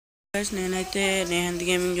నేనైతే nehanth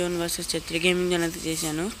gaming zone versus CHATRI gaming zone అయితే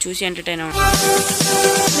చేశాను. చూసి ఎంటర్టైన్ అవ్వండి.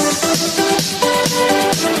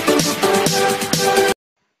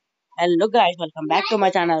 Hello guys, welcome back to my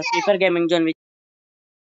channel sleeper gaming zone with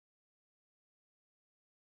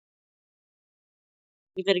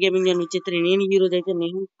CHATRI. నేను ఈ రోజు అయితే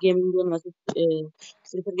nehanth gaming zone versus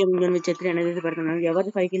sleeper gaming zone with CHATRI అనేది అయితే పెడుతున్నాను.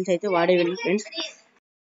 ఎవరి 5 kills అయితే వాడే విన్ ఫ్రెండ్స్.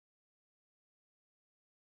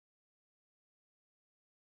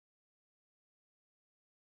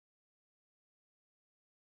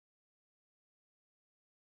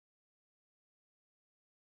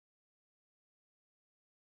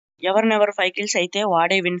 ఎవరు 5 kills అయితే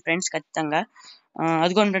వాడే విన్ ఫ్రెండ్స్ ఖచ్చితంగా.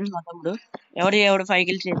 అదిగోండి ఫ్రెండ్స్ మా తమ్ముడు. ఎవరు 5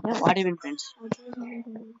 kills అయితే వాడే విన్ ఫ్రెండ్స్.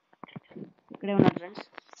 ఇక్కడే ఉన్నారు ఫ్రెండ్స్.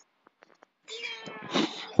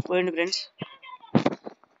 పోయింది ఫ్రెండ్స్.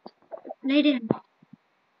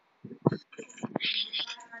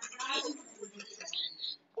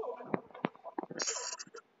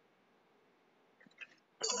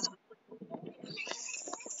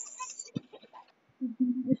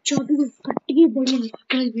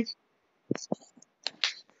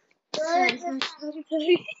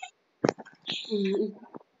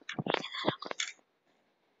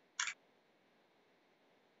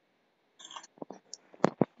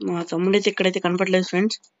 మా తమ్ముడు అయితే ఇక్కడైతే కనపడలేదు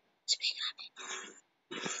ఫ్రెండ్స్.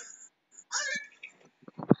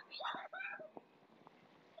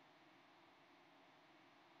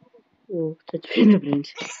 చచ్చిపోయింది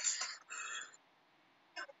ఫ్రెండ్స్.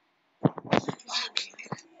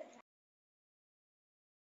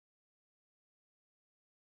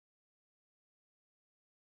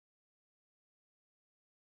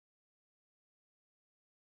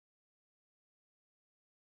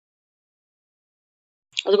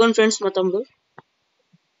 అదిగోండి ఫ్రెండ్స్ మా తమ్ముడు.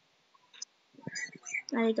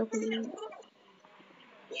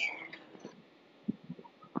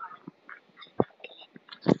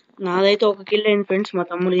 నాదైతే ఒక కిల్ అయింది ఫ్రెండ్స్. మా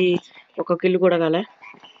తమ్ముడి ఒక కిల్ కూడా కాలే.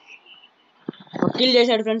 ఒక కిల్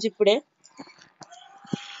చేశాడు ఫ్రెండ్స్ ఇప్పుడే.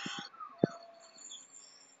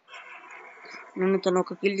 నన్ను తను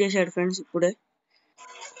ఒక కిల్ చేశాడు ఫ్రెండ్స్ ఇప్పుడే.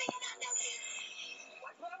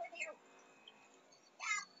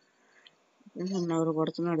 నన్ను ఎవరు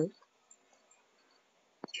కొడుతున్నాడు.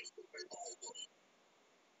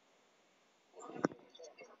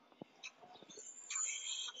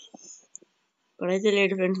 ఇక్కడైతే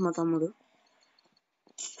లేడు ఫ్రెండ్స్ మా తమ్ముడు.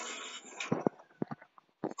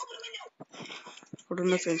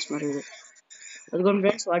 ఇప్పుడున్న ఫ్రెండ్స్ మరి అదిగోండి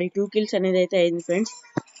ఫ్రెండ్స్, వాడి 2 kills అనేది అయితే అయింది ఫ్రెండ్స్.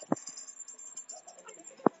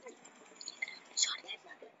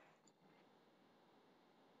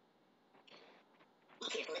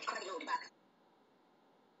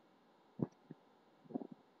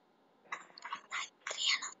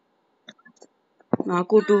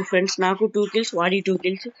 నాకు 2 ఫ్రెండ్స్, నాకు 2 kills, వాడి 2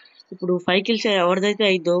 kills. ఇప్పుడు 5 kills ఎవరిదైతే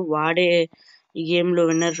అయిద్దో వాడే ఈ గేమ్ లో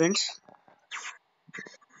విన్నర్ ఫ్రెండ్స్.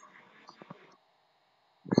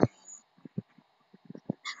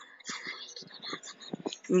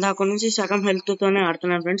 ఇందాక నుంచి సగం హెల్త్ తోనే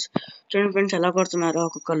ఆడుతున్నారు ఫ్రెండ్స్. చూడండి ఫ్రెండ్స్ ఎలా కొడుతున్నారు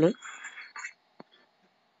ఒక్కొక్కళ్ళు.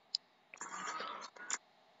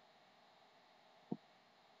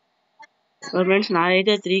 ఫ్రెండ్స్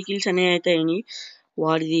నాదైతే 3 kills అనేవి అయితే అయినాయి.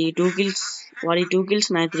 వాడిది 2 kills, వాడి 2 kills,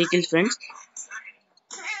 నా 3 kills ఫ్రెండ్స్.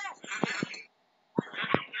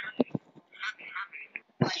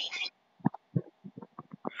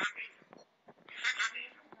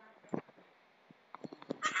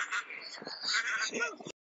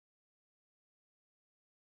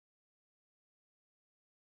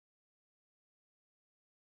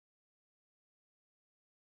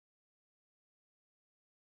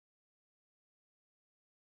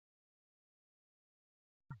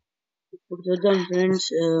 ఇప్పుడు చూద్దాం ఫ్రెండ్స్.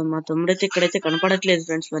 మా తమ్ముడైతే ఇక్కడైతే కనపడట్లేదు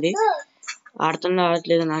ఫ్రెండ్స్. మరి ఆడుతుందో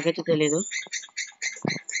ఆడట్లేదు నాకైతే తెలియదు.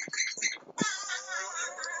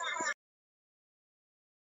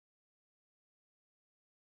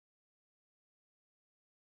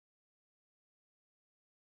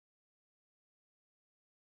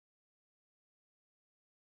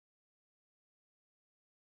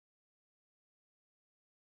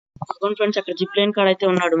 ఫ్రెండ్స్ అక్కడ జిప్ లైన్ కాడ అయితే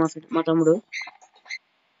ఉన్నాడు మా తమ్ముడు.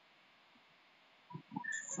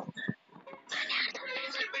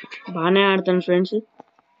 బాగానే ఆడతాను ఫ్రెండ్స్.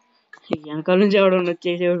 వెనకాల నుంచి ఎవడన్నా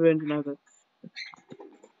వచ్చేసేవాడు ఫ్రెండ్స్ నాకు.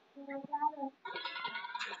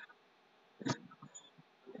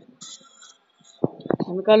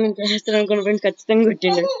 వెనకాల నుంచి వేస్తాను అనుకున్న ఫ్రెండ్స్ ఖచ్చితంగా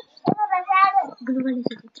కొట్టిండు.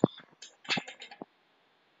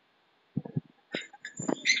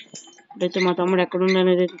 ఇప్పుడైతే మా తమ్ముడు ఎక్కడుండ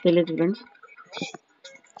అనేది అయితే తెలియదు ఫ్రెండ్స్.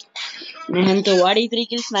 nehanth వాడి 3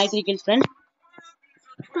 kills, నా 3 kills ఫ్రెండ్స్.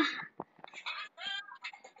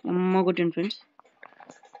 అమ్మ కొట్టింది ఫ్రెండ్స్.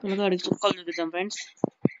 పిల్లగాడికి చుక్కలు చూపిద్దాం friends.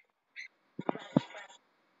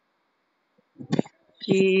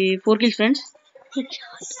 4 kills friends.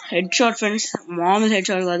 Head shot friends, మామూలు హెడ్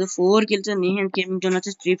షాట్ కాదు. 4 kills. నిహాంత్ గేమింగ్ జోన్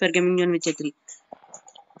వచ్చేసి free fire gaming zone with Chatri.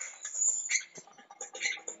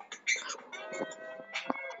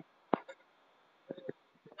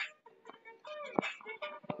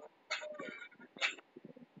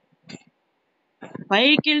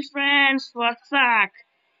 Five kills friends.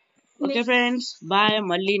 Okay friends, bye.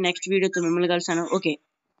 మళ్ళీ నెక్స్ట్ వీడియోతో మిమ్మల్ని కలిసాను. ఓకే.